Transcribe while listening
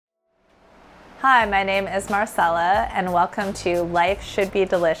Hi, my name is Marcella and welcome to Life Should Be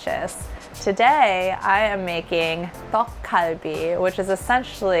Delicious. Today I am making Tteok Galbi, which is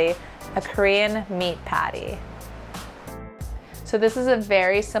essentially a Korean meat patty. So this is a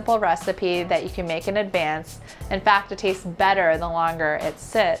very simple recipe that you can make in advance. In fact, it tastes better the longer it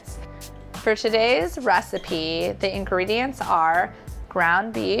sits. For today's recipe, the ingredients are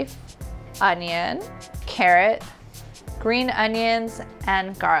ground beef, onion, carrot, green onions,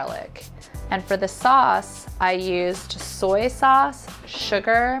 and garlic. And for the sauce, I used soy sauce,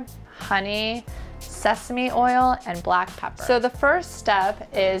 sugar, honey, sesame oil, and black pepper. So the first step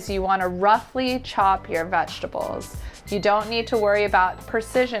is you want to roughly chop your vegetables. You don't need to worry about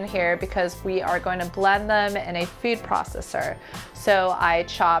precision here because we are going to blend them in a food processor. So I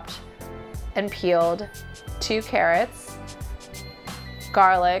chopped and peeled 2 carrots,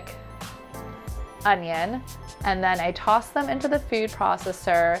 garlic, onion, and then I tossed them into the food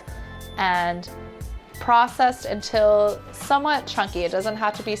processor and processed until somewhat chunky. It doesn't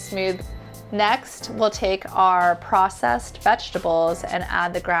have to be smooth. Next, we'll take our processed vegetables and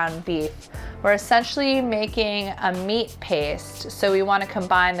add the ground beef. We're essentially making a meat paste, so we want to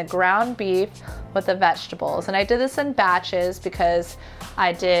combine the ground beef with the vegetables. And I did this in batches because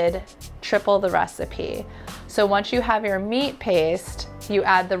I did triple the recipe. So once you have your meat paste, you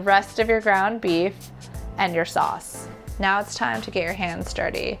add the rest of your ground beef and your sauce. Now it's time to get your hands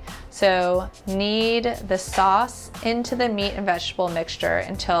dirty. So knead the sauce into the meat and vegetable mixture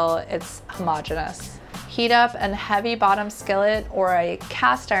until it's homogeneous. Heat up a heavy bottom skillet or a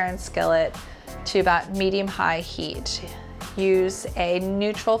cast iron skillet to about medium-high heat. Use a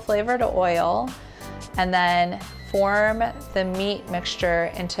neutral flavored oil and then form the meat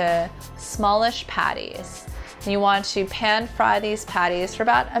mixture into smallish patties. You want to pan fry these patties for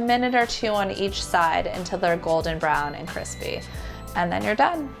about a minute or 2 on each side until they're golden brown and crispy. And then you're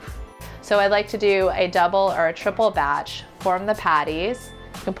done. So I like to do a double or a triple batch. Form the patties.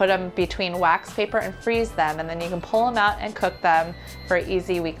 You can put them between wax paper and freeze them, and then you can pull them out and cook them for an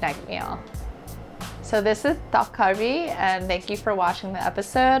easy weeknight meal. So this is Tteok Galbi, and thank you for watching the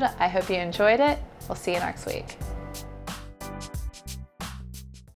episode. I hope you enjoyed it. We'll see you next week.